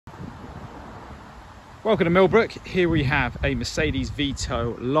Welcome to Millbrook. Here we have a Mercedes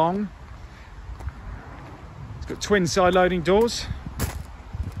Vito long. It's got twin side loading doors.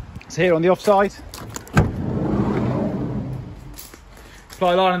 It's here on the offside.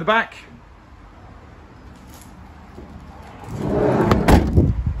 Fly line in the back.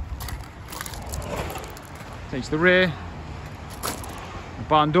 Take to the rear.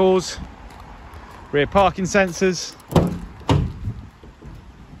 Barn doors. Rear parking sensors.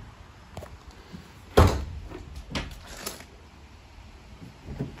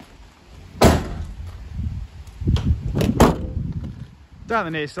 Down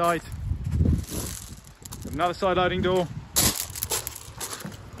the near side, another side loading door.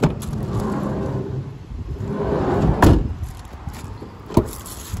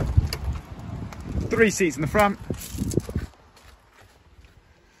 Three seats in the front.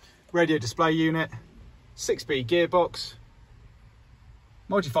 Radio display unit, 6-speed gearbox,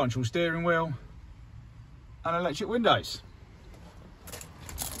 multifunctional steering wheel, and electric windows.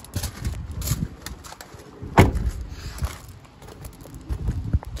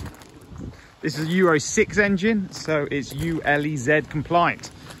 This is a Euro 6 engine, so it's ULEZ compliant.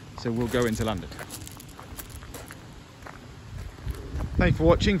 So we'll go into London. Thanks for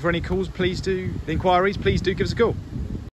watching. For any calls, inquiries, please do give us a call.